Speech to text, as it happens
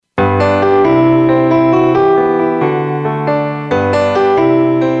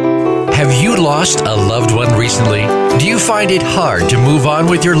lost a loved one recently? Do you find it hard to move on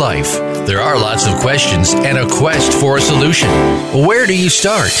with your life? There are lots of questions and a quest for a solution. Where do you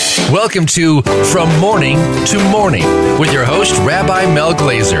start? Welcome to From Morning to Morning with your host, Rabbi Mel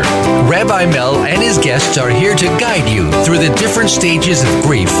Glazer. Rabbi Mel and his guests are here to guide you through the different stages of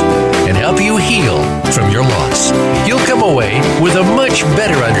grief and help you heal from your loss. You'll come away with a much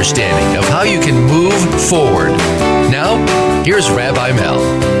better understanding of how you can move forward. Now, here's Rabbi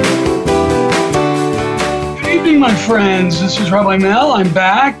Mel. Good evening, my friends. This is Rabbi Mel. I'm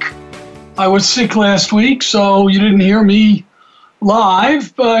back. I was sick last week, so you didn't hear me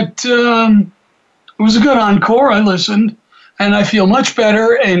live, but it was a good encore. I listened, and I feel much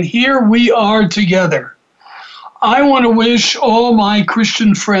better, and here we are together. I want to wish all my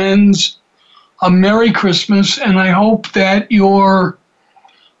Christian friends a Merry Christmas, and I hope that your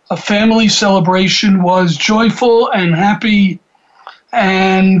family celebration was joyful and happy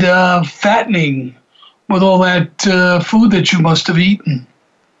and fattening with all that food that you must have eaten.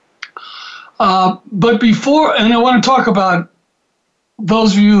 But before, and I want to talk about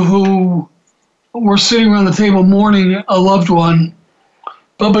those of you who were sitting around the table mourning a loved one.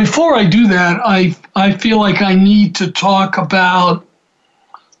 But before I do that, I feel like I need to talk about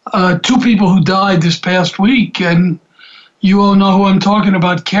two people who died this past week. And you all know who I'm talking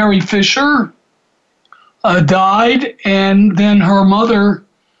about. Carrie Fisher died, and then her mother,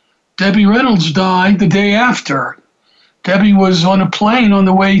 Debbie Reynolds, died the day after. Debbie was on a plane on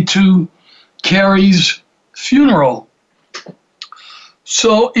the way to Carrie's funeral.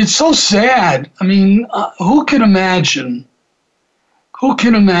 So it's so sad. I mean, who can imagine? Who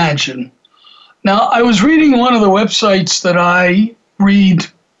can imagine? Now, I was reading one of the websites that I read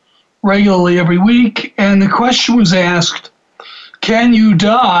regularly every week, and the question was asked, can you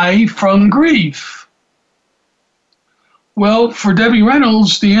die from grief? Well, for Debbie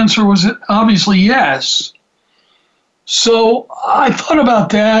Reynolds, the answer was obviously yes. So I thought about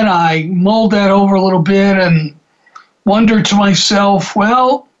that. I mulled that over a little bit and wondered to myself,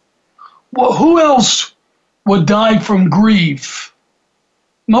 well, who else would die from grief?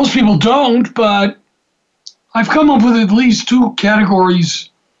 Most people don't, but I've come up with at least two categories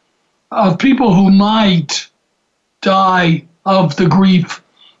of people who might die of the grief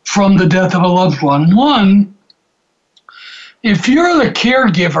from the death of a loved one. One, if you're the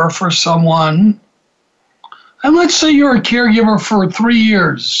caregiver for someone, and let's say you're a caregiver for 3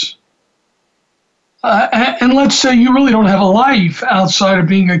 years, and let's say you really don't have a life outside of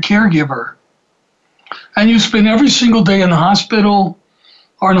being a caregiver, and you spend every single day in the hospital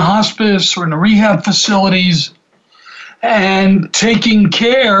or in a hospice or in the rehab facilities and taking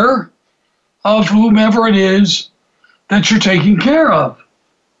care of whomever it is that you're taking care of.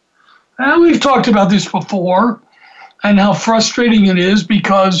 And we've talked about this before and how frustrating it is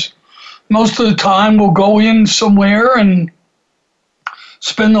because most of the time we'll go in somewhere and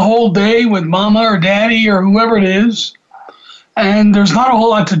spend the whole day with mama or daddy or whoever it is, and there's not a whole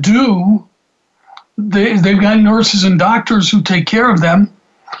lot to do. They've got nurses and doctors who take care of them.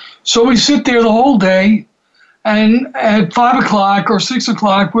 So we sit there the whole day, and at 5 o'clock or 6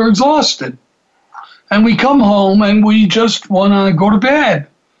 o'clock, we're exhausted. And we come home and we just want to go to bed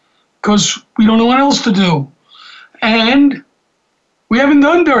because we don't know what else to do. And we haven't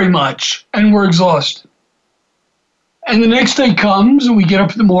done very much, and we're exhausted. And the next day comes, and we get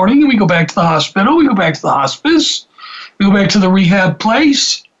up in the morning, and we go back to the hospital, we go back to the hospice, we go back to the rehab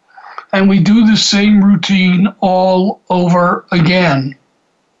place, and we do the same routine all over again.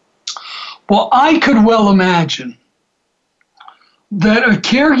 Well, I could well imagine that a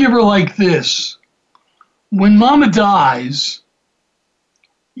caregiver like this, when mama dies,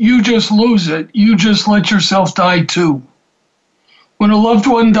 you just lose it. You just let yourself die too. When a loved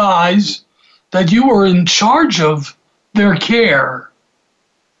one dies, that you were in charge of their care,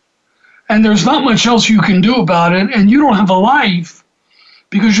 and there's not much else you can do about it, and you don't have a life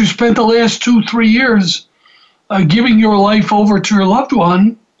because you spent the last 2-3 years giving your life over to your loved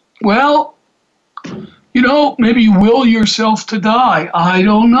one, well, you know, maybe you will yourself to die. I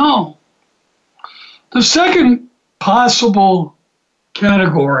don't know. The second possible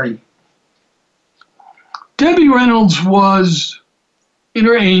category, Debbie Reynolds was in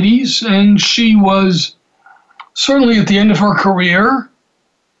her 80s, and she was certainly at the end of her career,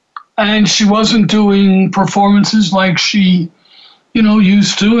 and she wasn't doing performances like she,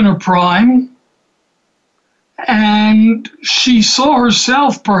 used to in her prime. And she saw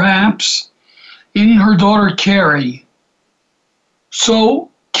herself perhaps in her daughter Carrie. So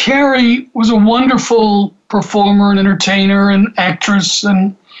Carrie was a wonderful performer and entertainer and actress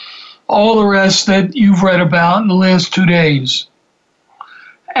and all the rest that you've read about in the last 2 days.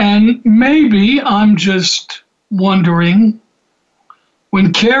 And maybe I'm just wondering,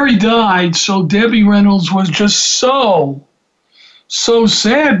 when Carrie died, so Debbie Reynolds was just so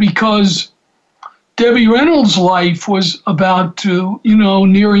sad because Debbie Reynolds' life was about to,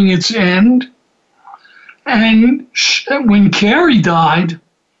 nearing its end. And when Carrie died,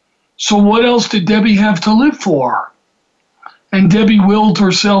 so what else did Debbie have to live for? And Debbie willed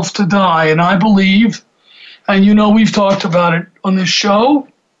herself to die. And I believe, and we've talked about it on this show,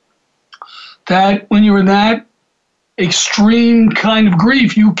 that when you're in that extreme kind of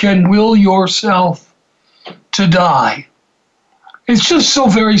grief, you can will yourself to die. It's just so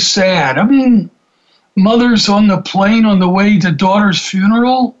very sad. I mean, mother's on the plane on the way to daughter's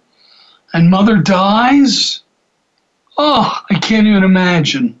funeral, and mother dies. Oh, I can't even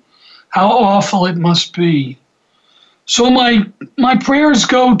imagine how awful it must be. So my prayers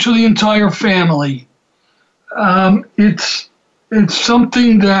go to the entire family. It's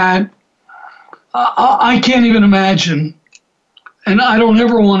something that I can't even imagine, and I don't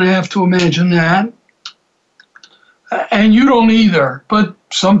ever want to have to imagine that, and you don't either, but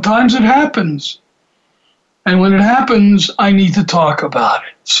sometimes it happens, and when it happens, I need to talk about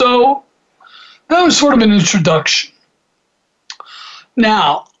it. So that was sort of an introduction.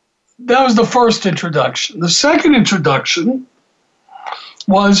 Now, that was the first introduction. The second introduction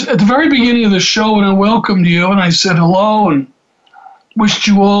was at the very beginning of the show when I welcomed you and I said hello and wished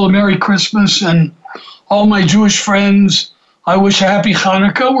you all a Merry Christmas, and all my Jewish friends, I wish a Happy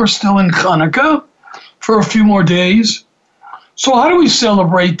Hanukkah. We're still in Hanukkah for a few more days. So how do we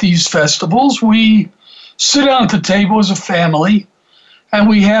celebrate these festivals? We sit down at the table as a family and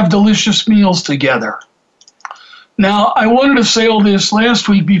we have delicious meals together. Now, I wanted to say all this last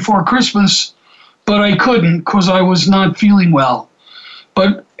week before Christmas, but I couldn't because I was not feeling well.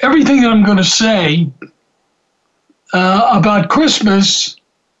 But everything that I'm going to say about Christmas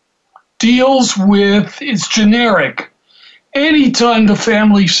deals with, it's generic. Anytime the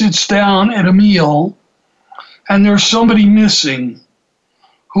family sits down at a meal and there's somebody missing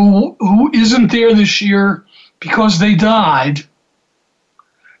who isn't there this year because they died,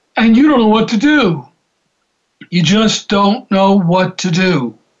 and you don't know what to do. You just don't know what to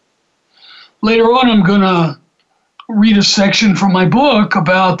do. Later on, I'm going to read a section from my book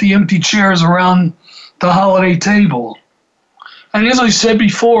about the empty chairs around the holiday table. And as I said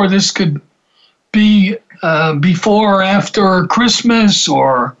before, this could be before or after Christmas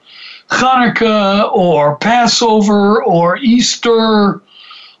or Hanukkah or Passover or Easter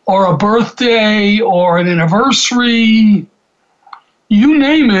or a birthday or an anniversary. You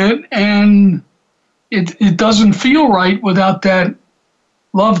name it, and it doesn't feel right without that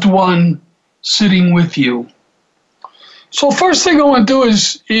loved one sitting with you. So first thing I want to do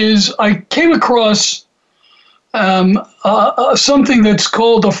is I came across something that's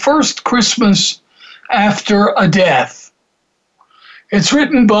called The First Christmas After a Death. It's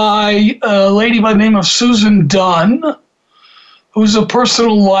written by a lady by the name of Susan Dunn, who's a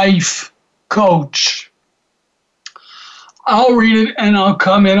personal life coach. I'll read it and I'll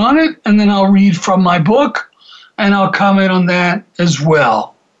comment on it, and then I'll read from my book and I'll comment on that as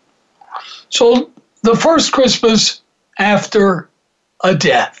well. So, The First Christmas After a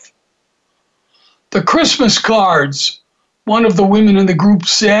Death. The Christmas cards, one of the women in the group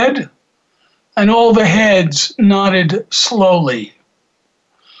said, and all the heads nodded slowly.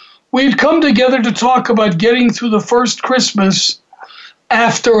 We'd come together to talk about getting through the first Christmas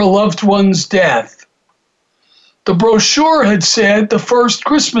after a loved one's death. The brochure had said the first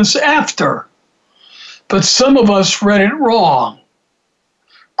Christmas after, but some of us read it wrong.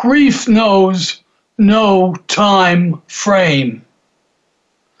 Grief knows no time frame.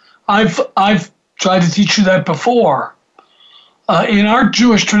 I've tried to teach you that before. In our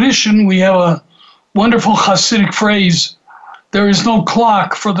Jewish tradition, we have a wonderful Hasidic phrase, there is no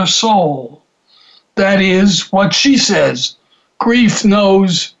clock for the soul. That is what she says. Grief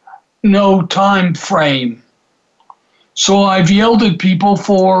knows no time frame. So I've yelled at people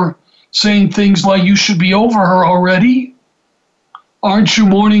for saying things like, you should be over her already. Aren't you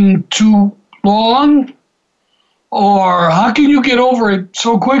mourning too long? Or how can you get over it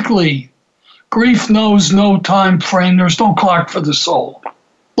so quickly? Grief knows no time frame. There's no clock for the soul.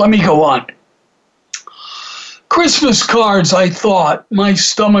 Let me go on. Christmas cards, I thought, my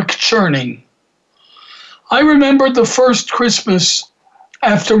stomach churning. I remembered the first Christmas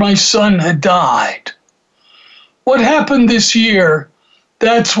after my son had died. What happened this year,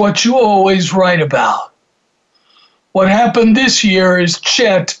 that's what you always write about. What happened this year is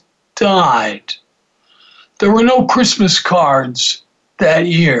Chet died. There were no Christmas cards that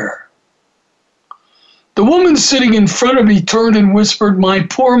year. The The woman sitting in front of me turned and whispered, "My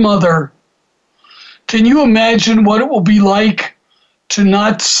poor mother. Can you imagine what it will be like to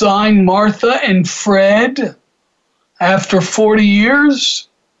not sign Martha and Fred after 40 years?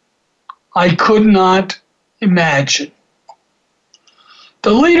 I could not imagine." The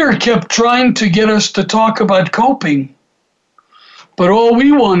leader kept trying to get us to talk about coping, but all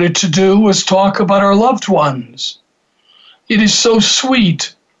we wanted to do was talk about our loved ones. It is so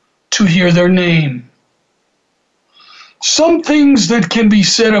sweet to hear their name. Some things that can be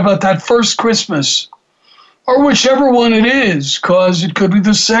said about that first Christmas, or whichever one it is, because it could be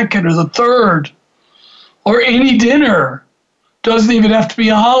the second or the third, or any dinner. Doesn't even have to be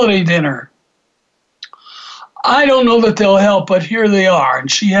a holiday dinner. I don't know that they'll help, but here they are. And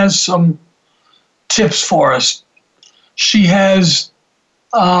she has some tips for us. She has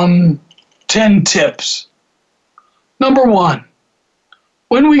 10 tips. Number 1,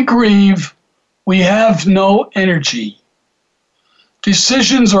 when we grieve, we have no energy.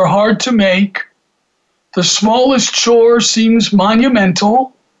 Decisions are hard to make. The smallest chore seems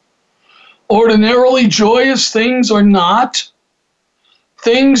monumental. Ordinarily joyous things are not.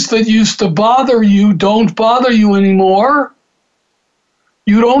 Things that used to bother you don't bother you anymore.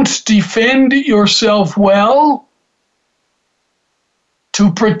 You don't defend yourself well.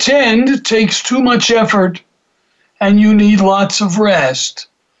 To pretend takes too much effort, and you need lots of rest.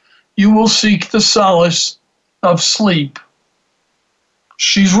 You will seek the solace of sleep.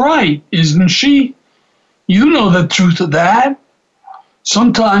 She's right, isn't she? You know the truth of that.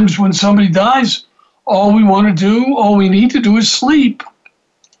 Sometimes when somebody dies, all we need to do is sleep.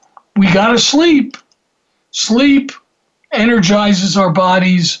 We gotta sleep. Sleep energizes our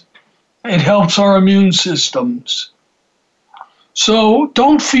bodies. It helps our immune systems. So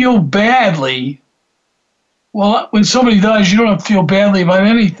don't feel badly. Well, when somebody dies, you don't have to feel badly about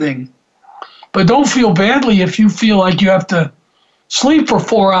anything. But don't feel badly if you feel like you have to sleep for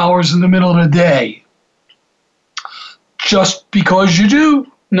 4 hours in the middle of the day. Just because you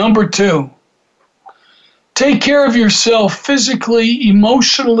do. Number 2, take care of yourself physically,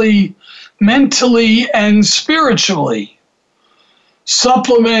 emotionally, mentally, and spiritually.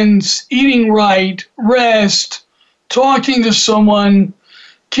 Supplements, eating right, rest, talking to someone,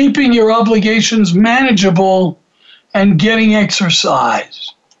 keeping your obligations manageable, and getting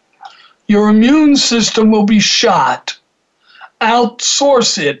exercise. Your immune system will be shot.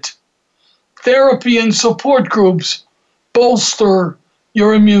 Outsource it. Therapy and support groups bolster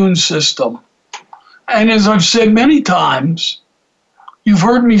your immune system. And as I've said many times, you've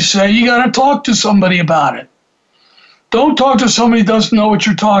heard me say, you got to talk to somebody about it. Don't talk to somebody who doesn't know what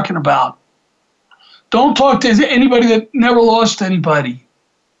you're talking about. Don't talk to anybody that never lost anybody.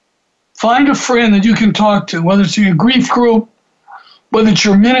 Find a friend that you can talk to, whether it's your grief group, whether it's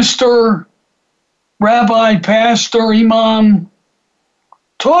your minister, rabbi, pastor, imam.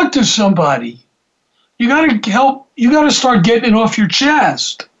 Talk to somebody. You got to start getting it off your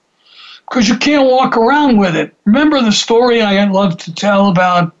chest, because you can't walk around with it. Remember the story I love to tell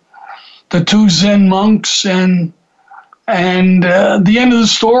about the 2 Zen monks, and the end of the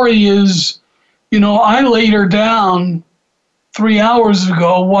story is, I laid her down 3 hours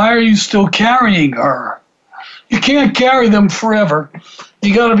ago. Why are you still carrying her? You can't carry them forever.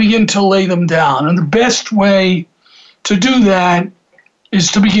 You got to begin to lay them down. And the best way to do that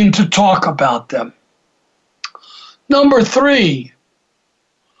is to begin to talk about them. Number 3,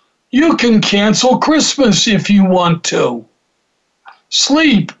 you can cancel Christmas if you want to.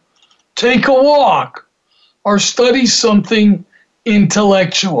 Sleep, take a walk, or study something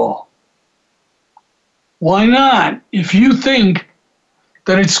intellectual. Why not? If you think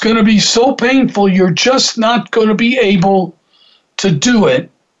that it's going to be so painful, you're just not going to be able to do it,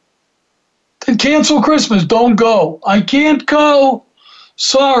 then cancel Christmas. Don't go. I can't go.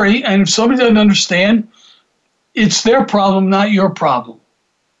 Sorry. And if somebody doesn't understand, it's their problem, not your problem.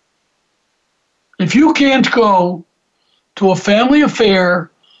 If you can't go to a family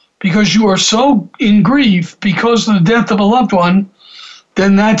affair because you are so in grief because of the death of a loved one,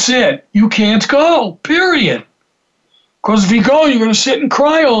 then that's it. You can't go, period. Because if you go, you're going to sit and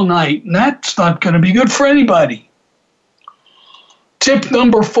cry all night, and that's not going to be good for anybody. Tip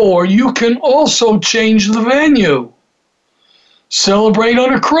number 4, you can also change the venue. Celebrate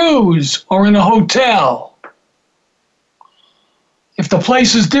on a cruise or in a hotel. If the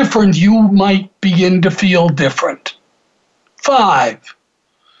place is different, you might begin to feel different. 5,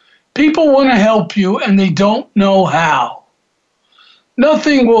 people want to help you and they don't know how.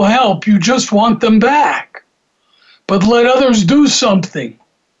 Nothing will help, you just want them back. But let others do something.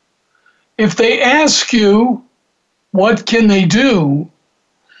 If they ask you, what can they do?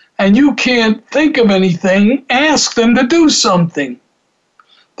 and you can't think of anything, ask them to do something.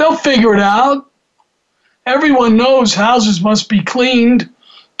 They'll figure it out. Everyone knows houses must be cleaned,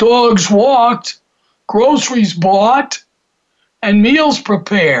 dogs walked, groceries bought, and meals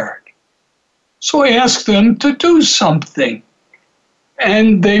prepared. So ask them to do something,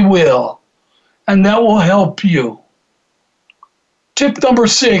 and they will, and that will help you. Tip number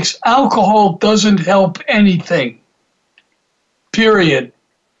 6, alcohol doesn't help anything. Period.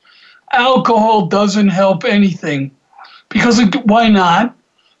 Alcohol doesn't help anything. Why not?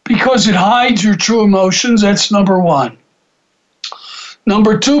 Because it hides your true emotions. That's number 1.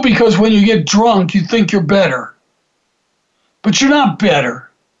 Number 2, because when you get drunk, you think you're better. But you're not better.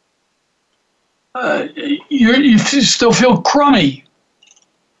 You still feel crummy.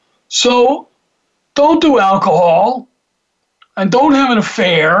 So don't do alcohol, and don't have an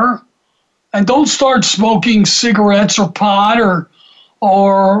affair, and don't start smoking cigarettes or pot or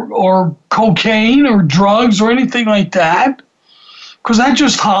cocaine or drugs or anything like that, because that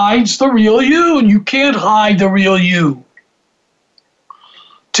just hides the real you, and you can't hide the real you.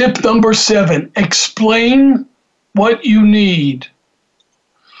 Tip number 7, explain what you need.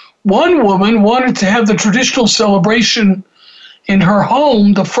 One woman wanted to have the traditional celebration in her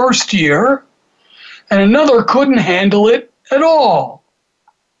home the first year, and another couldn't handle it at all.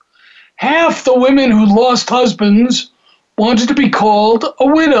 Half the women who lost husbands wanted to be called a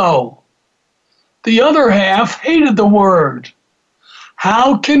widow. The other half hated the word.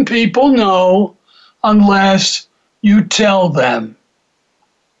 How can people know unless you tell them?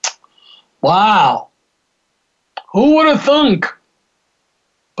 Wow. Who would have thunk?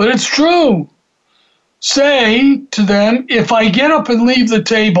 But it's true. Say to them, if I get up and leave the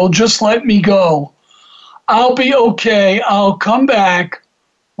table, just let me go. I'll be okay. I'll come back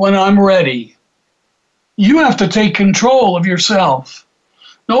when I'm ready. You have to take control of yourself.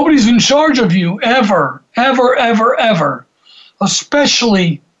 Nobody's in charge of you ever, ever, ever, ever,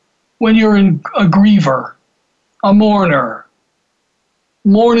 especially when you're a griever, a mourner,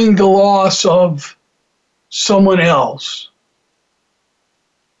 mourning the loss of someone else.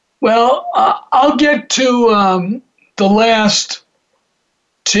 Well, I'll get to the last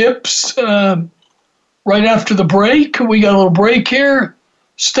tips right after the break. We got a little break here.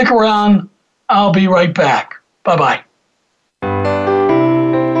 Stick around. I'll be right back. Bye-bye.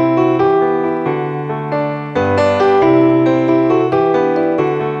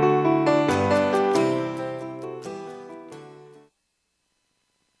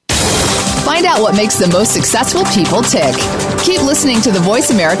 Find out what makes the most successful people tick. Keep listening to the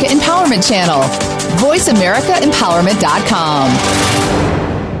Voice America Empowerment Channel. VoiceAmericaEmpowerment.com.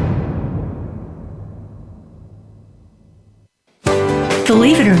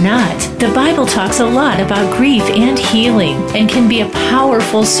 Believe it or not, the Bible talks a lot about grief and healing and can be a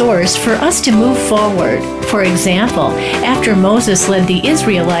powerful source for us to move forward. For example, after Moses led the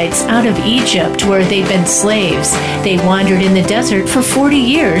Israelites out of Egypt where they'd been slaves, they wandered in the desert for 40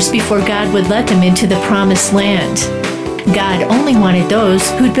 years before God would let them into the Promised Land. God only wanted those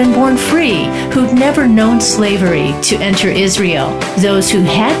who'd been born free, who'd never known slavery, to enter Israel. Those who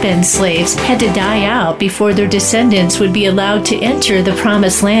had been slaves had to die out before their descendants would be allowed to enter the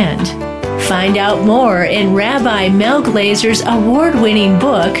Promised Land. Find out more in Rabbi Mel Glazer's award-winning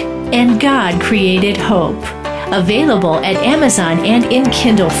book, And God Created Hope. Available at Amazon and in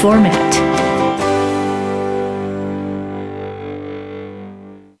Kindle format.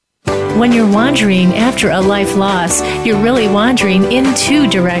 When you're wandering after a life loss, you're really wandering in two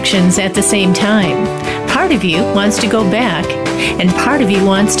directions at the same time. Part of you wants to go back, and part of you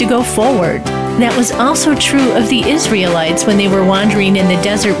wants to go forward. That was also true of the Israelites when they were wandering in the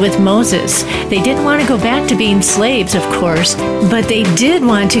desert with Moses. They didn't want to go back to being slaves, of course, but they did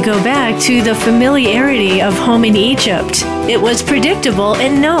want to go back to the familiarity of home in Egypt. It was predictable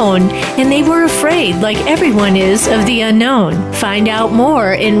and known, and they were afraid, like everyone is, of the unknown. Find out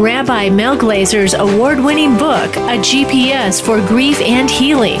more in Rabbi Mel Glazer's award-winning book, A GPS for Grief and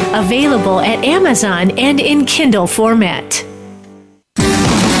Healing, available at Amazon and in Kindle format.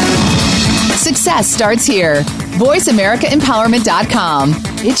 Success starts here. VoiceAmericaEmpowerment.com.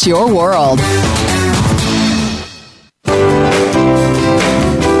 It's your world.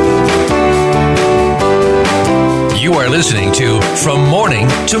 You are listening to From Morning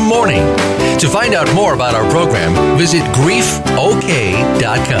to Morning. To find out more about our program, visit griefok.com.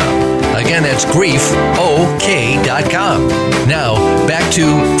 Again, that's griefok.com. Now, back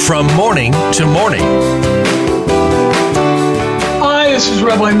to From Morning to Morning. Hi, this is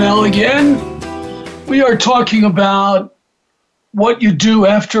Rabbi Mel again. We are talking about what you do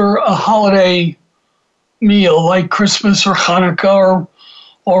after a holiday meal like Christmas or Hanukkah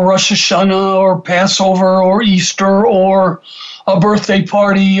or Rosh Hashanah or Passover or Easter or a birthday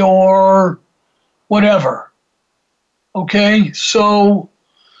party or whatever. Okay, so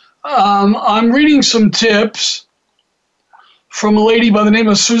I'm reading some tips from a lady by the name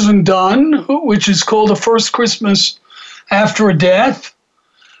of Susan Dunn, which is called The First Christmas After a Death.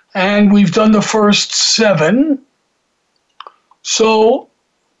 And we've done the first 7. So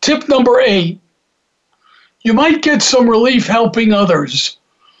tip number 8, you might get some relief helping others,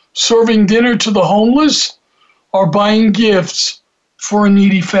 serving dinner to the homeless or buying gifts for a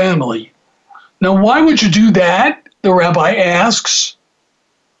needy family. Now, why would you do that? The rabbi asks.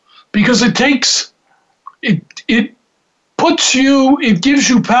 Because it gives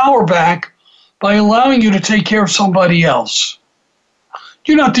you power back by allowing you to take care of somebody else.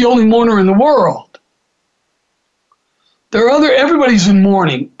 You're not the only mourner in the world. Everybody's in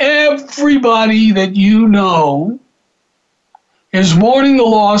mourning. Everybody that you know is mourning the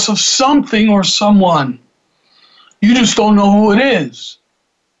loss of something or someone. You just don't know who it is.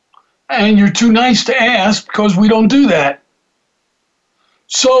 And you're too nice to ask because we don't do that.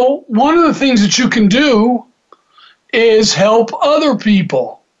 So one of the things that you can do is help other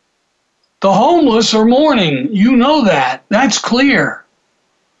people. The homeless are mourning. You know that. That's clear.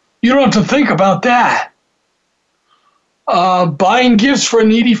 You don't have to think about that. Buying gifts for a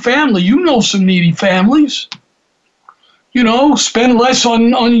needy family. You know some needy families. Spend less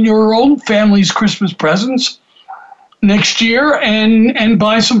on your own family's Christmas presents next year and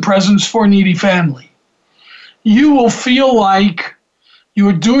buy some presents for a needy family. You will feel like you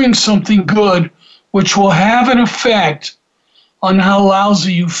are doing something good, which will have an effect on how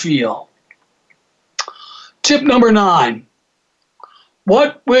lousy you feel. Tip number 9.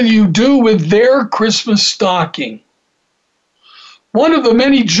 What will you do with their Christmas stocking? One of the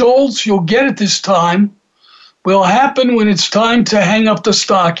many jolts you'll get at this time will happen when it's time to hang up the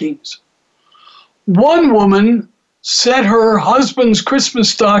stockings. One woman set her husband's Christmas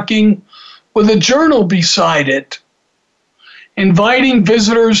stocking with a journal beside it, inviting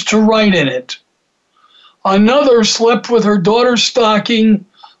visitors to write in it. Another slept with her daughter's stocking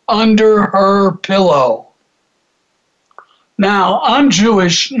under her pillow. Now, I'm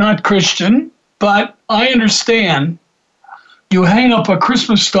Jewish, not Christian, but I understand you hang up a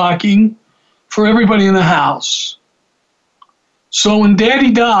Christmas stocking for everybody in the house. So when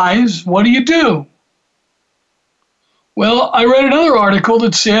Daddy dies, what do? Well, I read another article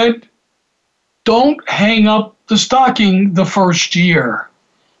that said, don't hang up the stocking the first year.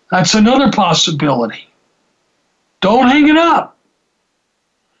 That's another possibility. Don't hang it up.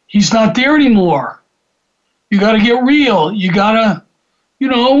 He's not there anymore. You got to get real. You got to,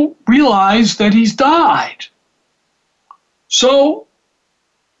 realize that he's died. So,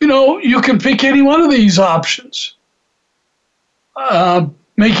 you can pick any one of these options.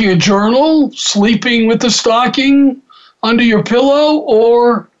 Making a journal, sleeping with the stocking under your pillow,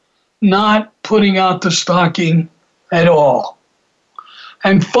 or not putting out the stocking at all.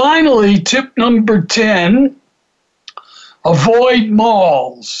 And finally, tip number 10, avoid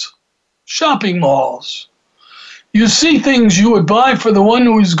malls, shopping malls. You see things you would buy for the one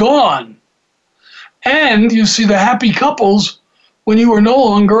who is gone. And you see the happy couples when you were no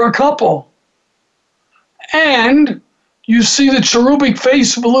longer a couple. And you see the cherubic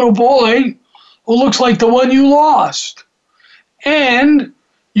face of a little boy who looks like the one you lost. And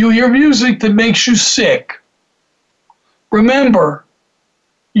you hear music that makes you sick. Remember,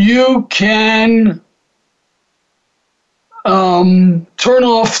 you can turn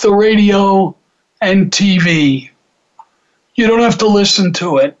off the radio and TV. You don't have to listen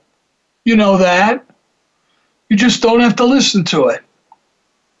to it. You know that. You just don't have to listen to it.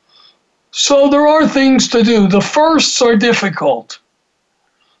 So there are things to do. The firsts are difficult.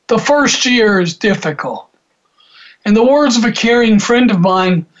 The first year is difficult. In the words of a caring friend of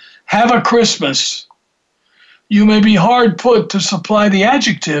mine, have a Christmas. You may be hard put to supply the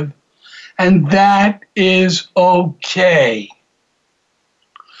adjective, and that is okay.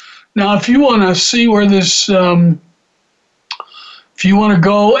 Now, if you want to see where this, if you want to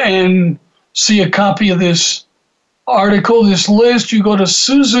go and see a copy of this article, this list, you go to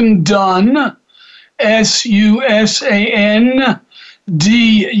Susan Dunn,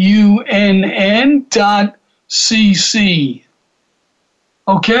 SusanDunn.cc.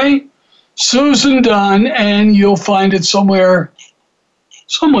 Okay? Susan Dunn, and you'll find it somewhere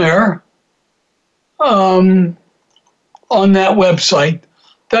on that website.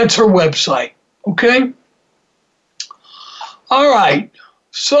 That's her website. Okay? All right.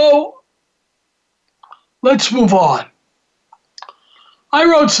 So let's move on. I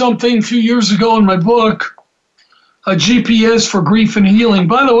wrote something a few years ago in my book a GPS for grief and healing.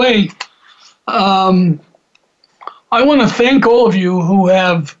 By the way, I want to thank all of you who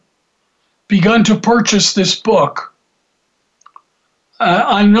have begun to purchase this book.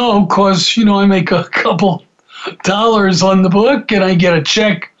 I know because, I make a couple dollars on the book and I get a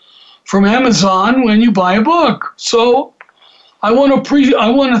check from Amazon when you buy a book. So I want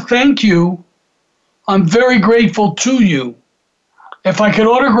to thank you. I'm very grateful to you. If I could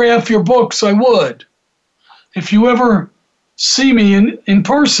autograph your books, I would. If you ever see me in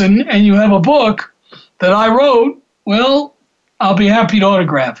person and you have a book that I wrote, well, I'll be happy to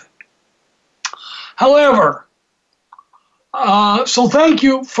autograph it. However, so thank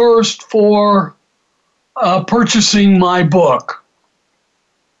you first for purchasing my book.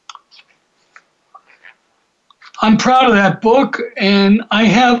 I'm proud of that book, and I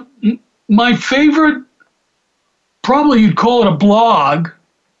have my favorite, probably you'd call it a blog,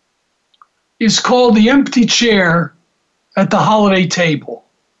 is called The Empty Chair at the Holiday Table.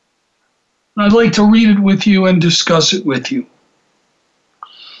 And I'd like to read it with you and discuss it with you.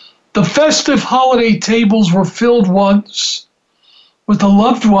 The festive holiday tables were filled once with the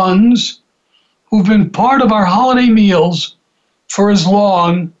loved ones who've been part of our holiday meals for as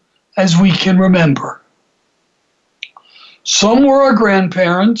long as we can remember. Some were our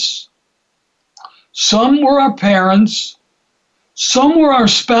grandparents, some were our parents, some were our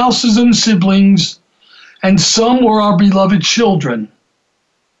spouses and siblings, and some were our beloved children.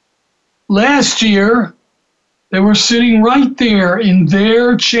 Last year, they were sitting right there in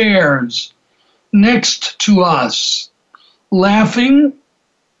their chairs next to us, laughing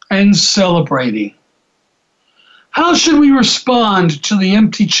and celebrating. How should we respond to the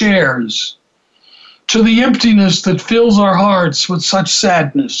empty chairs, to the emptiness that fills our hearts with such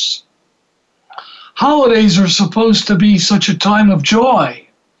sadness? Holidays are supposed to be such a time of joy,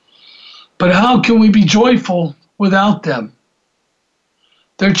 but how can we be joyful without them?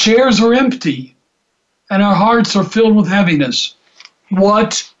 Their chairs are empty, and our hearts are filled with heaviness.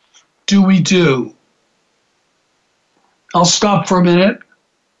 What do we do? I'll stop for a minute.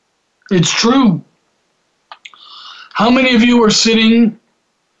 It's true. How many of you are sitting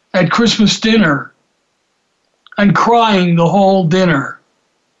at Christmas dinner and crying the whole dinner,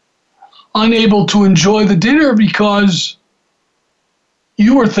 unable to enjoy the dinner because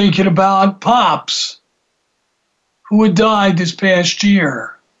you were thinking about Pops, who had died this past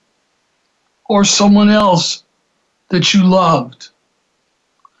year, or someone else that you loved?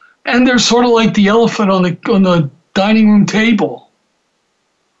 And they're sort of like the elephant on the dining room table.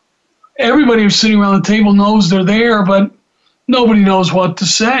 Everybody who's sitting around the table knows they're there, but nobody knows what to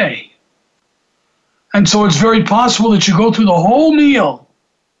say. And so it's very possible that you go through the whole meal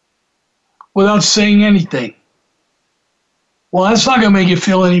without saying anything. Well, that's not going to make you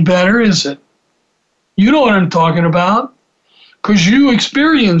feel any better, is it? You know what I'm talking about, because you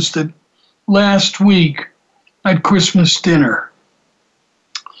experienced it last week at Christmas dinner.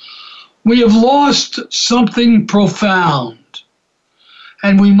 We have lost something profound,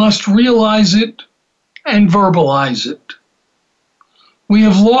 and we must realize it and verbalize it. We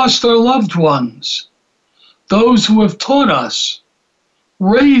have lost our loved ones, those who have taught us,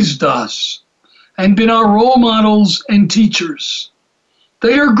 raised us, and been our role models and teachers.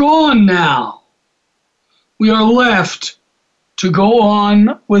 They are gone now. We are left to go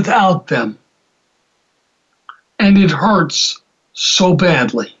on without them. And it hurts so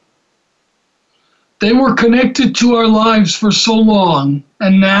badly. They were connected to our lives for so long,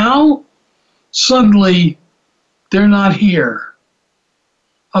 and now, suddenly, they're not here.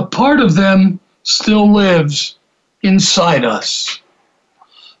 A part of them still lives inside us.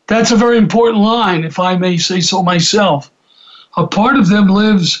 That's a very important line, if I may say so myself. A part of them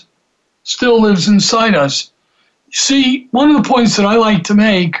still lives inside us. See, one of the points that I like to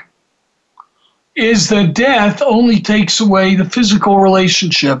make is that death only takes away the physical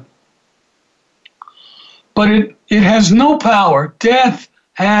relationship. But it has no power. Death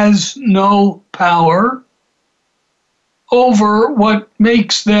has no power over what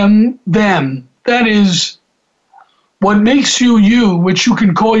makes them them. That is, what makes you you, which you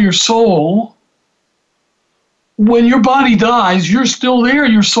can call your soul. When your body dies, you're still there.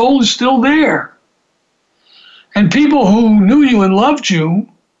 Your soul is still there. And people who knew you and loved you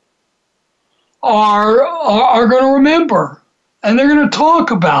are going to remember, and they're going to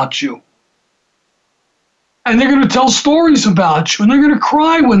talk about you. And they're going to tell stories about you, and they're going to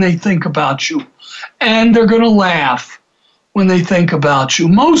cry when they think about you, and they're going to laugh when they think about you.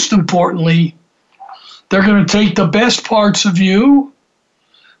 Most importantly, they're going to take the best parts of you,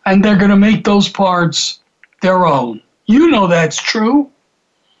 and they're going to make those parts their own. You know that's true.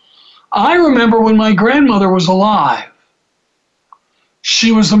 I remember when my grandmother was alive.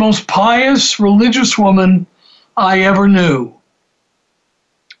 She was the most pious, religious woman I ever knew.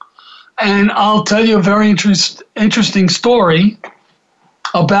 And I'll tell you a very interesting story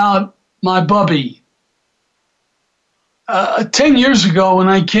about my bubby. 10 years ago, when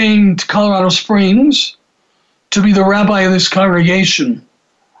I came to Colorado Springs to be the rabbi of this congregation,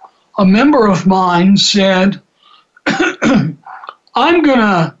 a member of mine said, I'm going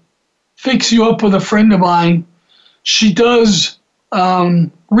to fix you up with a friend of mine. She does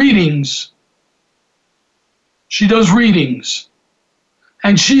readings. She does readings.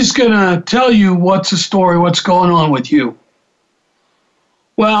 And she's going to tell you what's the story, what's going on with you.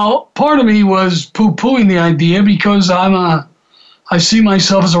 Well, part of me was poo-pooing the idea because I see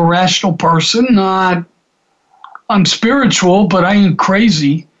myself as a rational person. I'm spiritual, but I ain't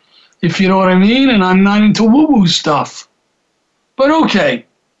crazy, if you know what I mean, and I'm not into woo-woo stuff. But okay.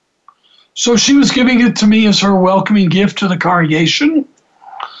 So she was giving it to me as her welcoming gift to the congregation,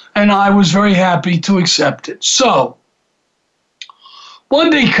 and I was very happy to accept it. So one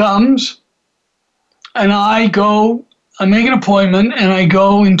day comes, and I make an appointment, and I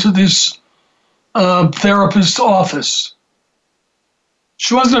go into this therapist's office.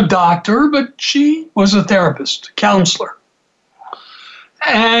 She wasn't a doctor, but she was a therapist, counselor.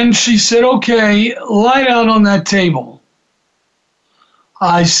 And she said, okay, lie down on that table.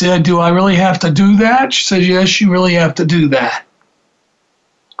 I said, do I really have to do that? She said, yes, you really have to do that.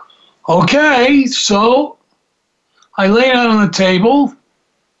 Okay, so I lay down on the table.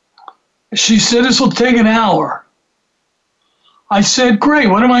 She said, this will take an hour. I said, great,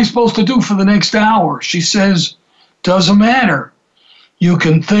 what am I supposed to do for the next hour? She says, doesn't matter. You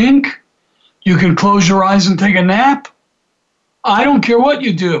can think, you can close your eyes and take a nap. I don't care what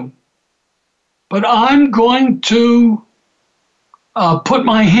you do. But I'm going to put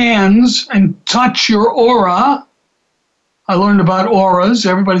my hands and touch your aura. I learned about auras.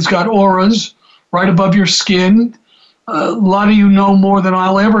 Everybody's got auras right above your skin. A lot of you know more than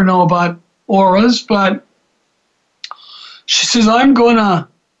I'll ever know about auras, but she says, I'm going to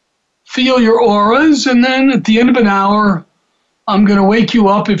feel your auras, and then at the end of an hour, I'm going to wake you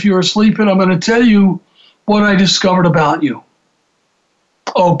up if you're asleep, and I'm going to tell you what I discovered about you.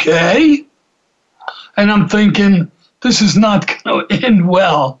 Okay. And I'm thinking, this is not going to end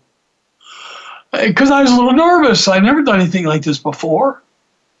well. Because I was a little nervous. I'd never done anything like this before.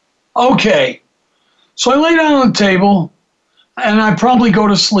 Okay. So I lay down on the table, and I probably go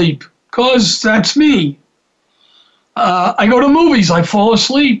to sleep, because that's me. I go to movies. I fall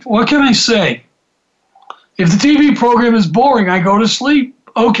asleep. What can I say? If the TV program is boring, I go to sleep.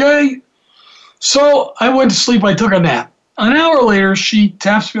 Okay. So I went to sleep. I took a nap. An hour later, she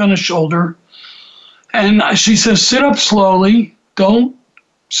taps me on the shoulder, and she says, sit up slowly. Don't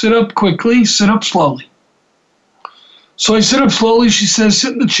sit up quickly. Sit up slowly. So I sit up slowly. She says,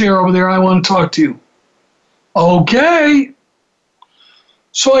 sit in the chair over there. I want to talk to you. Okay.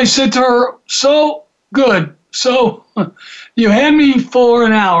 So I said to her, so good. So you had me for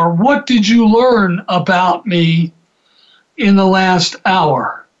an hour. What did you learn about me in the last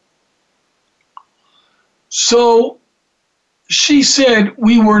hour? So she said,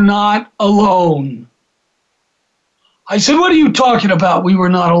 we were not alone. I said, what are you talking about? We were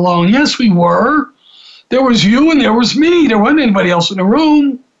not alone. Yes, we were. There was you and there was me. There wasn't anybody else in the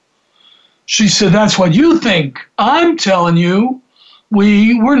room. She said, that's what you think. I'm telling you,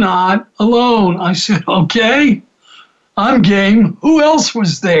 we were not alone. I said, okay, I'm game. Who else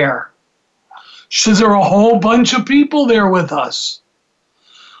was there? She says, there were a whole bunch of people there with us.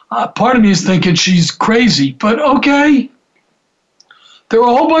 Part of me is thinking she's crazy, but okay. There were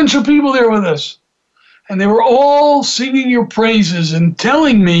a whole bunch of people there with us. And they were all singing your praises and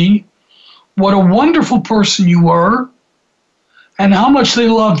telling me what a wonderful person you were and how much they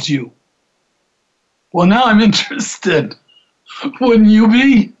loved you. Well, now I'm interested. Wouldn't you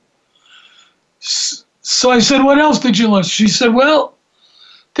be? So I said, what else did you learn? She said, well,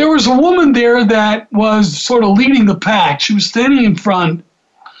 there was a woman there that was sort of leading the pack. She was standing in front,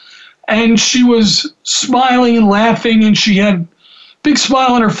 and she was smiling and laughing, and she had a big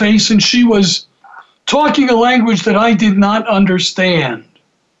smile on her face, and she was talking a language that I did not understand.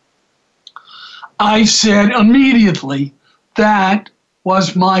 I said immediately, that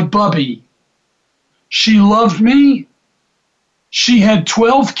was my bubby. She loved me. She had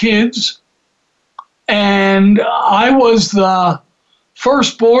 12 kids, and I was the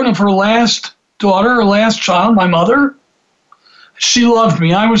firstborn of her last daughter, her last child, my mother. She loved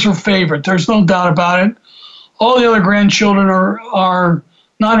me. I was her favorite. There's no doubt about it. All the other grandchildren are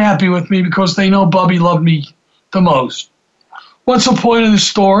not happy with me because they know Bubby loved me the most. What's the point of the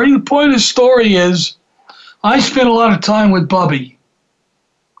story? The point of the story is I spent a lot of time with Bubby.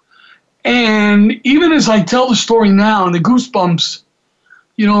 And even as I tell the story now and the goosebumps,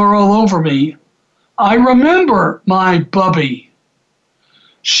 are all over me, I remember my Bubby.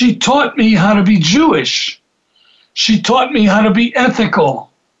 She taught me how to be Jewish. She taught me how to be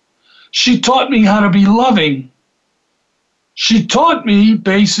ethical. She taught me how to be loving. She taught me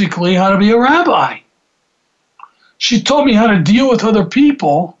basically how to be a rabbi. She taught me how to deal with other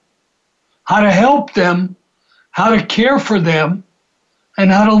people, how to help them, how to care for them,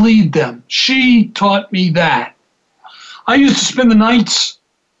 and how to lead them. She taught me that. I used to spend the nights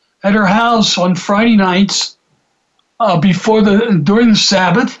at her house on Friday nights during the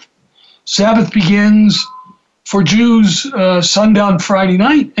Sabbath. Sabbath begins for Jews sundown Friday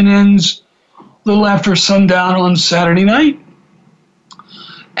night and ends a little after sundown on Saturday night.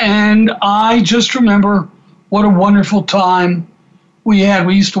 And I just remember what a wonderful time we had.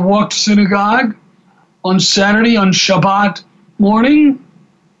 We used to walk to synagogue on Saturday, on Shabbat morning,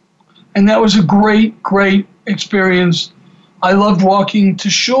 and that was a great, great experience. I loved walking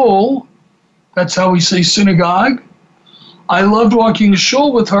to shul. That's how we say synagogue. I loved walking to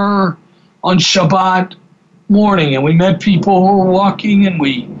shul with her on Shabbat morning, and we met people who were walking, and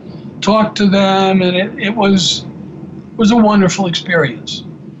we talked to them, and it was a wonderful experience.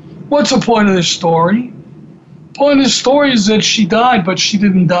 What's the point of this story? The point of this story is that she died, but she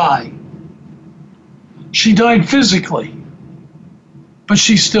didn't die. She died physically, but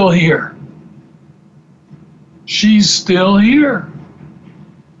she's still here. She's still here.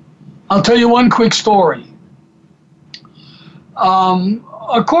 I'll tell you one quick story.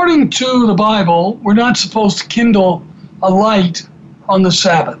 According to the Bible, we're not supposed to kindle a light on the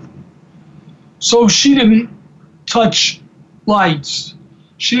Sabbath. So she didn't touch lights.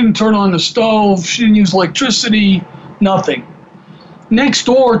 She didn't turn on the stove. She didn't use electricity, nothing. Next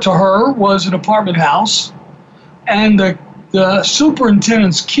door to her was an apartment house, and the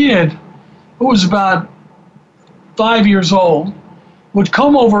superintendent's kid, who was about 5 years old, would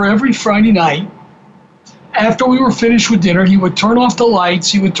come over every Friday night. After we were finished with dinner, he would turn off the lights,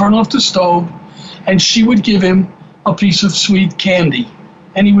 he would turn off the stove, and she would give him a piece of sweet candy.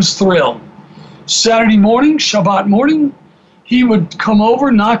 And he was thrilled. Saturday morning, Shabbat morning, he would come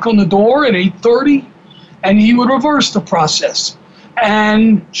over, knock on the door at 8:30, and he would reverse the process.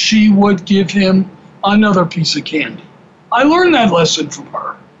 And she would give him another piece of candy. I learned that lesson from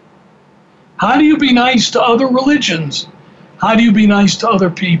her. How do you be nice to other religions? How do you be nice to other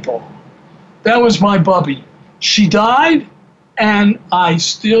people? That was my Bubby. She died, and I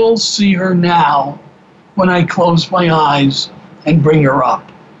still see her now when I close my eyes and bring her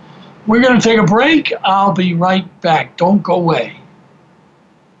up. We're going to take a break. I'll be right back. Don't go away.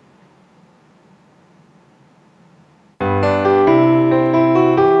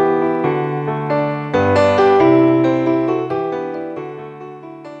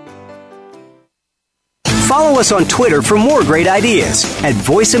 Follow us on Twitter for more great ideas at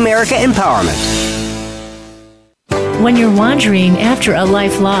Voice America Empowerment. When you're wandering after a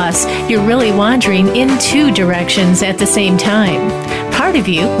life loss, you're really wandering in two directions at the same time. Part of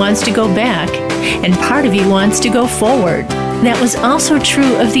you wants to go back, and part of you wants to go forward. That was also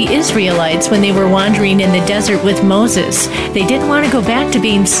true of the Israelites when they were wandering in the desert with Moses. They didn't want to go back to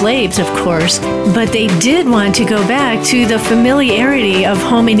being slaves, of course, but they did want to go back to the familiarity of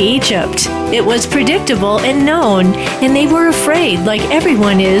home in Egypt. It was predictable and known, and they were afraid, like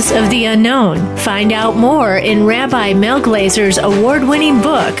everyone is, of the unknown. Find out more in Rabbi Mel Glazer's award-winning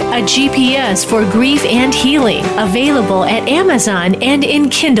book, A GPS for Grief and Healing, available at Amazon and in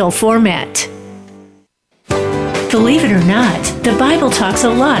Kindle format. Believe it or not, the Bible talks a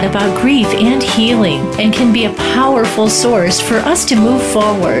lot about grief and healing and can be a powerful source for us to move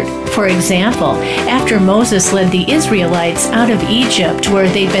forward. For example, after Moses led the Israelites out of Egypt where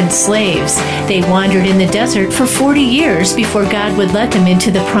they'd been slaves, they wandered in the desert for 40 years before God would let them into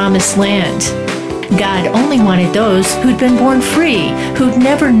the promised land. God only wanted those who'd been born free, who'd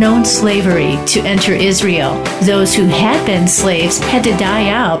never known slavery, to enter Israel. Those who had been slaves had to die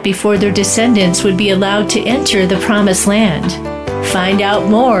out before their descendants would be allowed to enter the promised land. Find out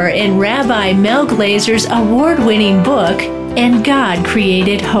more in Rabbi Mel Glazer's award-winning book, And God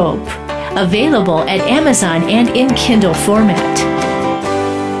Created Hope. Available at Amazon and in Kindle format.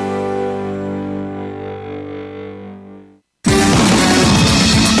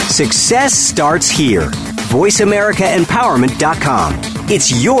 Success starts here. VoiceAmericaEmpowerment.com.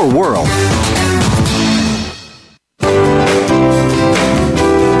 It's your world.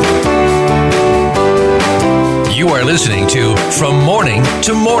 You are listening to From Morning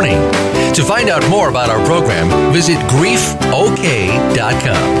to Morning. To find out more about our program, visit griefok.com.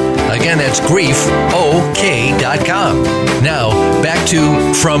 Again, that's griefok.com. Now, back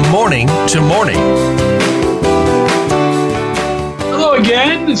to From Morning to Morning. Hello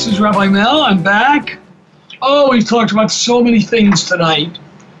again. This is Rabbi Mel. I'm back. Oh, we've talked about so many things tonight.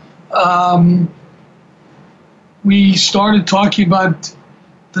 We started talking about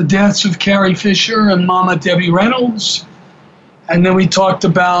the deaths of Carrie Fisher and Mama Debbie Reynolds. And then we talked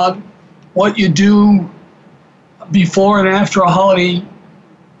about what you do before and after a holiday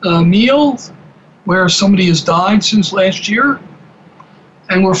meal where somebody has died since last year.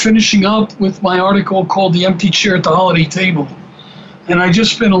 And we're finishing up with my article called The Empty Chair at the Holiday Table. And I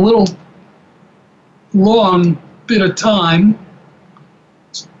just spent a little long bit of time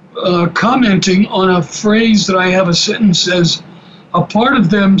commenting on a phrase that I have. A sentence says, a part of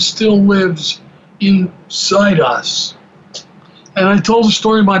them still lives inside us. And I told the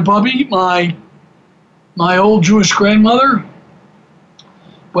story of my Bubby, my old Jewish grandmother.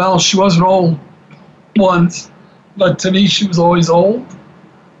 Well, she wasn't old once, but to me she was always old.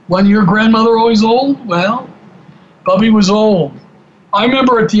 When your grandmother always old? Well, Bubby was old. I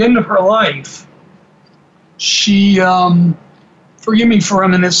remember at the end of her life, she, forgive me for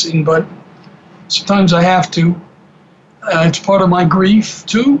reminiscing, but sometimes I have to. It's part of my grief,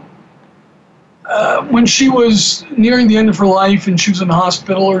 too. When she was nearing the end of her life and she was in the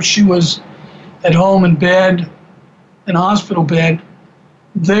hospital or she was at home in bed, in a hospital bed,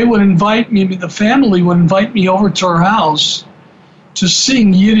 they would invite me, the family would invite me over to her house to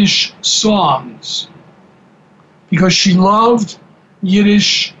sing Yiddish songs because she loved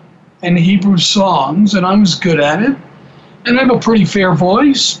Yiddish and Hebrew songs, and I was good at it. And I have a pretty fair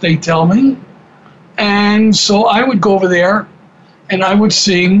voice, they tell me. And so I would go over there and I would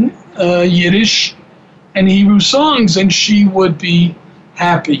sing Yiddish and Hebrew songs, and she would be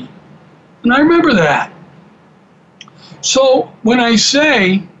happy. And I remember that. So when I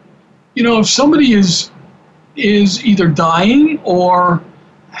say, you know, if somebody is either dying or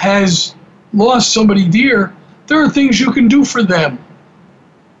has lost somebody dear, there are things you can do for them.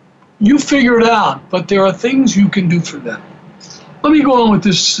 You figure it out, but there are things you can do for them. Let me go on with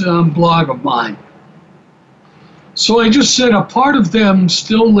this blog of mine. So I just said a part of them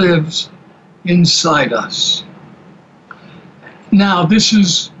still lives inside us. Now, this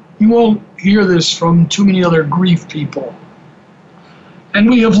is, you won't hear this from too many other grief people. And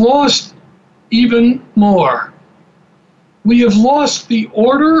we have lost even more. We have lost the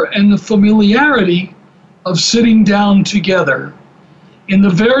order and the familiarity of sitting down together in the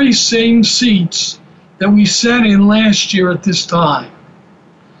very same seats that we sat in last year at this time.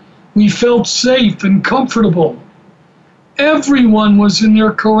 We felt safe and comfortable. Everyone was in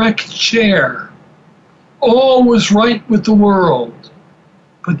their correct chair. All was right with the world.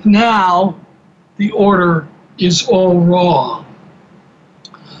 But now the order is all wrong.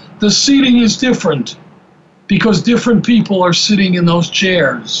 The seating is different because different people are sitting in those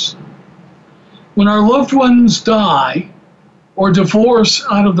chairs. When our loved ones die or divorce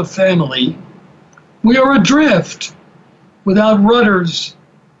out of the family, we are adrift without rudders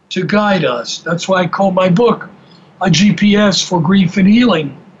to guide us. That's why I call my book a GPS for grief and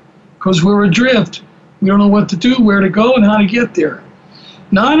healing, because we're adrift. We don't know what to do, where to go, and how to get there.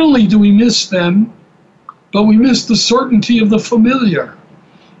 Not only do we miss them, but we miss the certainty of the familiar.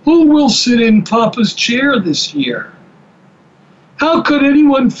 Who will sit in Papa's chair this year? How could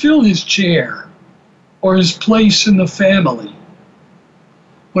anyone fill his chair or his place in the family?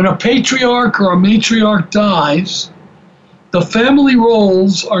 When a patriarch or a matriarch dies, the family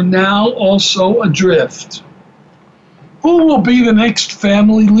roles are now also adrift. Who will be the next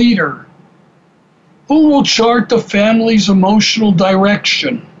family leader? Who will chart the family's emotional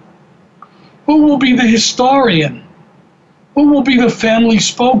direction? Who will be the historian? Who will be the family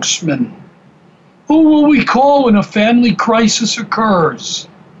spokesman? Who will we call when a family crisis occurs?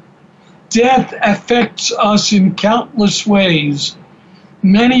 Death affects us in countless ways,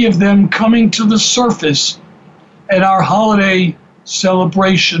 many of them coming to the surface at our holiday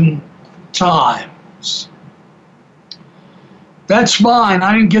celebration times. That's mine.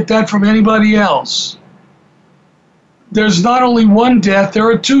 I didn't get that from anybody else. There's not only one death, there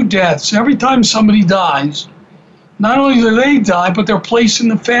are two deaths. Every time somebody dies, not only do they die, but their place in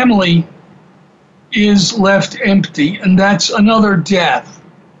the family is left empty, and that's another death.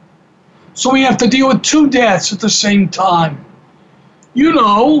 So we have to deal with two deaths at the same time. You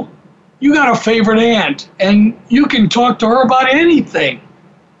know, you got a favorite aunt, and you can talk to her about anything.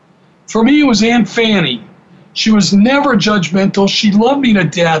 For me, it was Aunt Fanny. She was never judgmental. She loved me to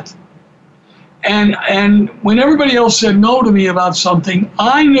death. And when everybody else said no to me about something,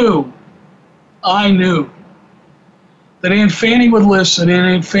 I knew I knew that Aunt Fanny would listen and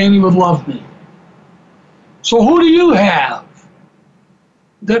Aunt Fanny would love me. So who do you have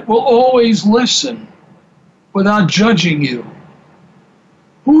that will always listen without judging you?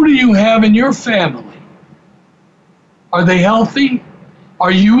 Who do you have in your family? Are they healthy?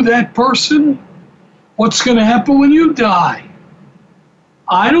 Are you that person? What's going to happen when you die?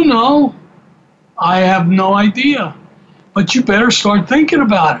 I don't know. I have no idea. But you better start thinking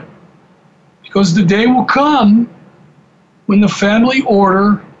about it, because the day will come when the family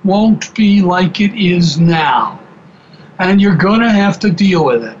order won't be like it is now. And you're going to have to deal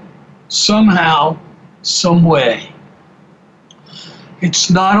with it somehow, some way. It's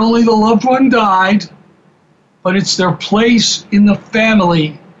not only the loved one died, but it's their place in the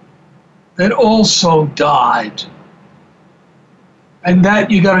family that also died. And that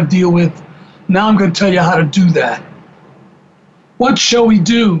you got to deal with. Now I'm going to tell you how to do that. What shall we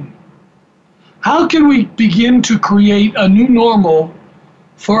do? How can we begin to create a new normal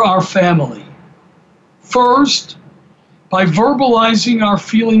for our family? First, by verbalizing our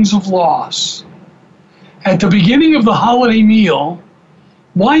feelings of loss. At the beginning of the holiday meal,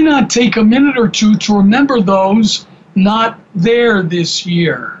 why not take a minute or two to remember those not there this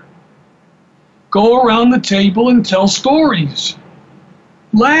year? Go around the table and tell stories.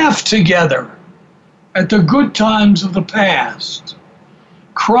 Laugh together at the good times of the past.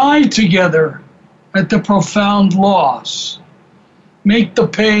 Cry together at the profound loss. Make the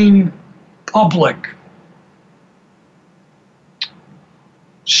pain public.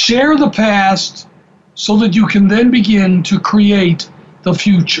 Share the past so that you can then begin to create the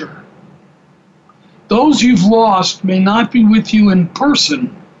future. Those you've lost may not be with you in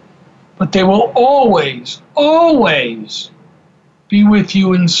person, but they will always, always be with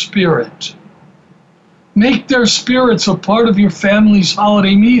you in spirit. Make their spirits a part of your family's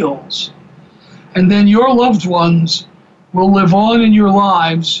holiday meals, and then your loved ones will live on in your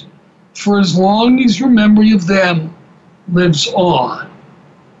lives for as long as your memory of them lives on.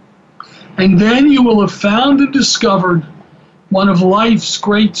 And then you will have found and discovered one of life's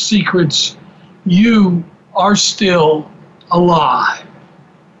great secrets. You are still alive.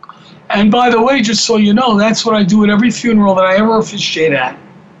 And by the way, just so you know, that's what I do at every funeral that I ever officiate at.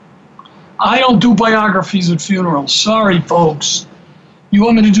 I don't do biographies at funerals. Sorry, folks. You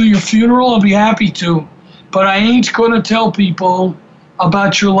want me to do your funeral? I'll be happy to. But I ain't going to tell people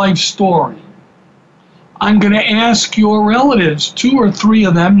about your life story. I'm going to ask your relatives, 2 or 3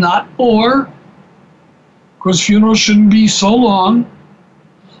 of them, not more, because funerals shouldn't be so long.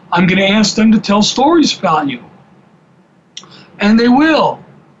 I'm going to ask them to tell stories about you. And they will.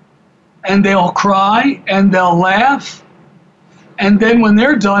 And they'll cry and they'll laugh. And then when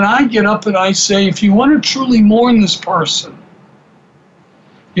they're done, I get up and I say, if you want to truly mourn this person,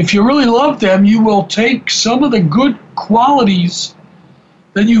 if you really love them, you will take some of the good qualities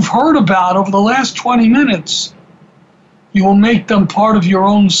that you've heard about over the last 20 minutes. You will make them part of your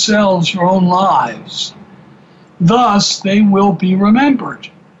own selves, your own lives. Thus, they will be remembered.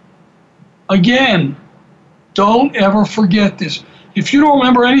 Again, don't ever forget this. If you don't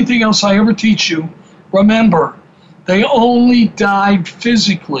remember anything else I ever teach you, remember, they only died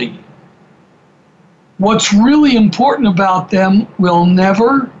physically. What's really important about them will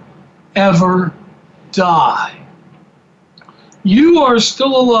never, ever die. You are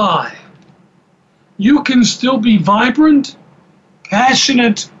still alive. You can still be vibrant,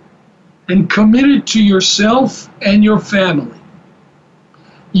 passionate, and committed to yourself and your family.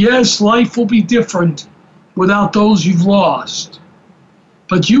 Yes, life will be different without those you've lost,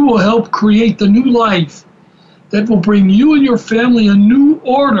 but you will help create the new life that will bring you and your family a new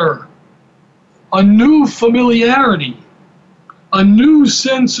order, a new familiarity, a new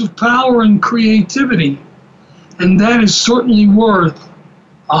sense of power and creativity, and that is certainly worth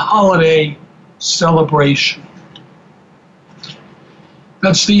a holiday celebration.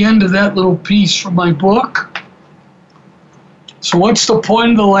 That's the end of that little piece from my book. So what's the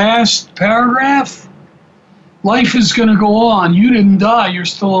point of the last paragraph? Life is going to go on. You didn't die. You're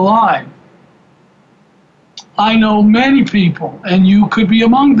still alive. I know many people, and you could be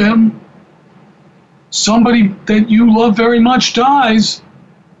among them. Somebody that you love very much dies,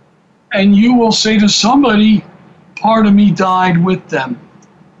 and you will say to somebody, part of me died with them.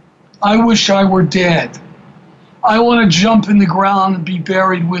 I wish I were dead. I want to jump in the ground and be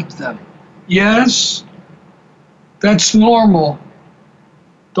buried with them. Yes, that's normal.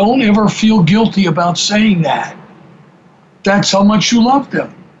 Don't ever feel guilty about saying that. That's how much you love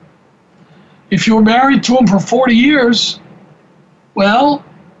them. If you were married to them for 40 years, well,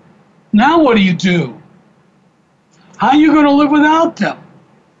 now what do you do? How are you going to live without them?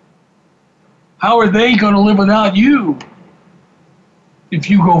 How are they going to live without you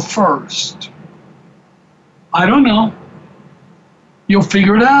if you go first? I don't know. You'll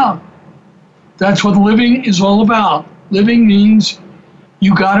figure it out. That's what living is all about. Living means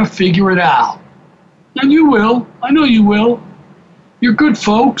you got to figure it out. And you will. I know you will. You're good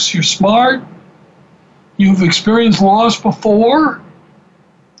folks. You're smart. You've experienced loss before.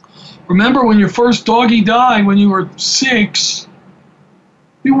 Remember when your first doggy died when you were 6,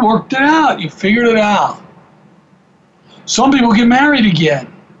 you worked it out. You figured it out. Some people get married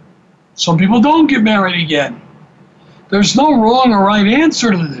again. Some people don't get married again. There's no wrong or right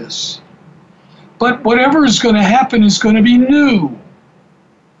answer to this. But whatever is going to happen is going to be new.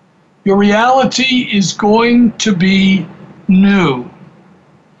 Your reality is going to be new.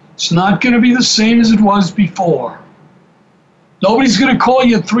 It's not going to be the same as it was before. Nobody's going to call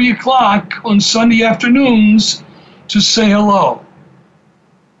you at 3 o'clock on Sunday afternoons to say hello.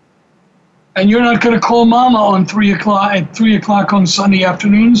 And you're not going to call Mama on 3 o'clock at 3 o'clock on Sunday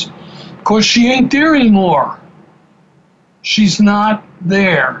afternoons because she ain't there anymore. She's not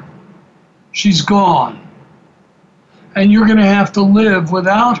there. She's gone. And you're going to have to live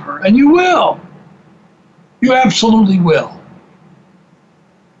without her. And you will. You absolutely will.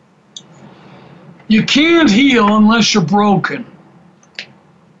 You can't heal unless you're broken.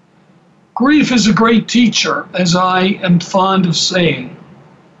 Grief is a great teacher, as I am fond of saying.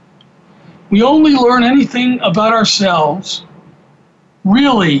 We only learn anything about ourselves,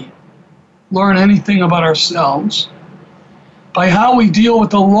 really learn anything about ourselves, by how we deal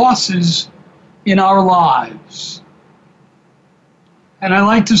with the losses in our lives. And I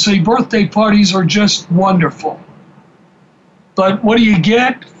like to say birthday parties are just wonderful. But what do you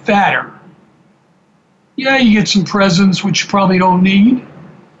get? Fatter. Yeah, you get some presents, which you probably don't need.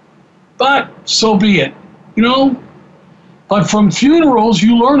 But so be it, you know? But from funerals,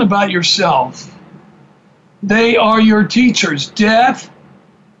 you learn about yourself. They are your teachers. Death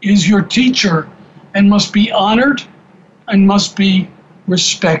is your teacher and must be honored and must be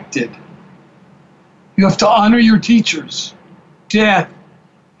respected. You have to honor your teachers. Death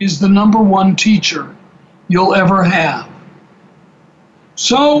is the number one teacher you'll ever have.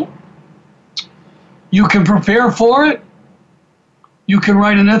 So, you can prepare for it. You can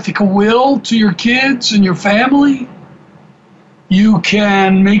write an ethical will to your kids and your family. You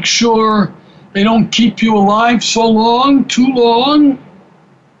can make sure they don't keep you alive so long, too long.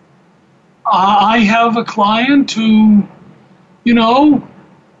 I have a client who, you know,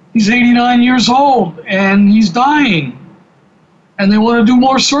 he's 89 years old and he's dying. And they want to do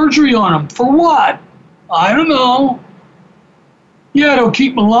more surgery on him. For what? I don't know. Yeah, it'll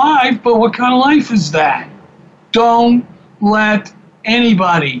keep him alive, but what kind of life is that? Don't let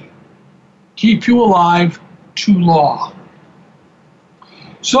anybody keep you alive too long.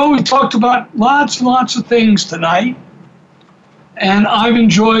 So we talked about lots and lots of things tonight, and I've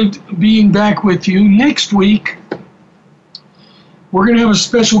enjoyed being back with you. Next week, we're going to have a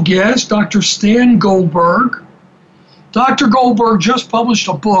special guest, Dr. Stan Goldberg. Dr. Goldberg just published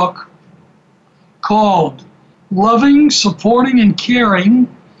a book called Loving, Supporting, and Caring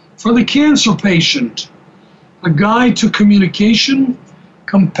for the Cancer Patient, a guide to communication,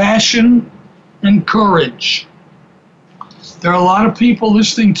 compassion, and courage. There are a lot of people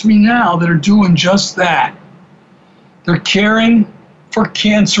listening to me now that are doing just that. They're caring for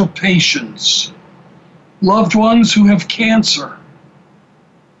cancer patients, loved ones who have cancer.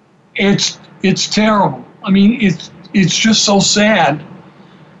 It's terrible. I mean, it's just so sad,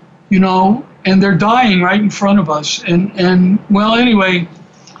 you know, and they're dying right in front of us. And well, anyway,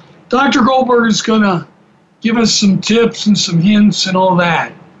 Dr. Goldberg is going to give us some tips and some hints and all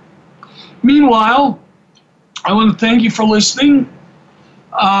that. Meanwhile, I want to thank you for listening.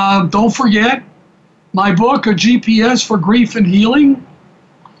 Don't forget my book, A GPS for Grief and Healing.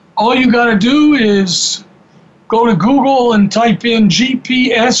 All you got to do is go to Google and type in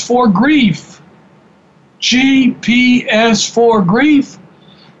GPS for Grief. GPS for Grief.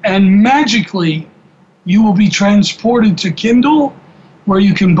 And magically, you will be transported to Kindle, where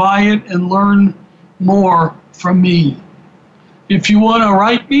you can buy it and learn more from me. If you want to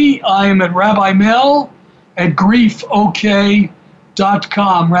write me, I am at Rabbi Mel at griefok.com.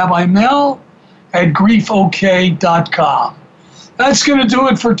 Rabbi Mel at griefok.com. That's going to do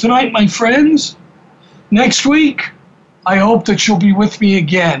it for tonight, my friends. Next week, I hope that you'll be with me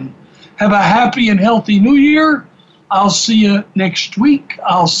again. Have a happy and healthy New Year. I'll see you next week.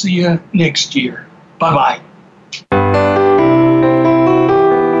 I'll see you next year. Bye-bye.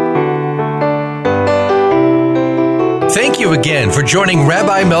 Thank you again for joining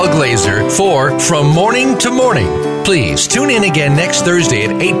Rabbi Mel Glazer for From Morning to Morning. Please tune in again next Thursday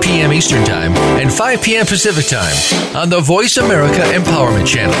at 8 p.m. Eastern Time and 5 p.m. Pacific Time on the Voice America Empowerment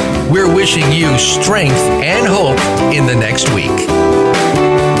Channel. We're wishing you strength and hope in the next week.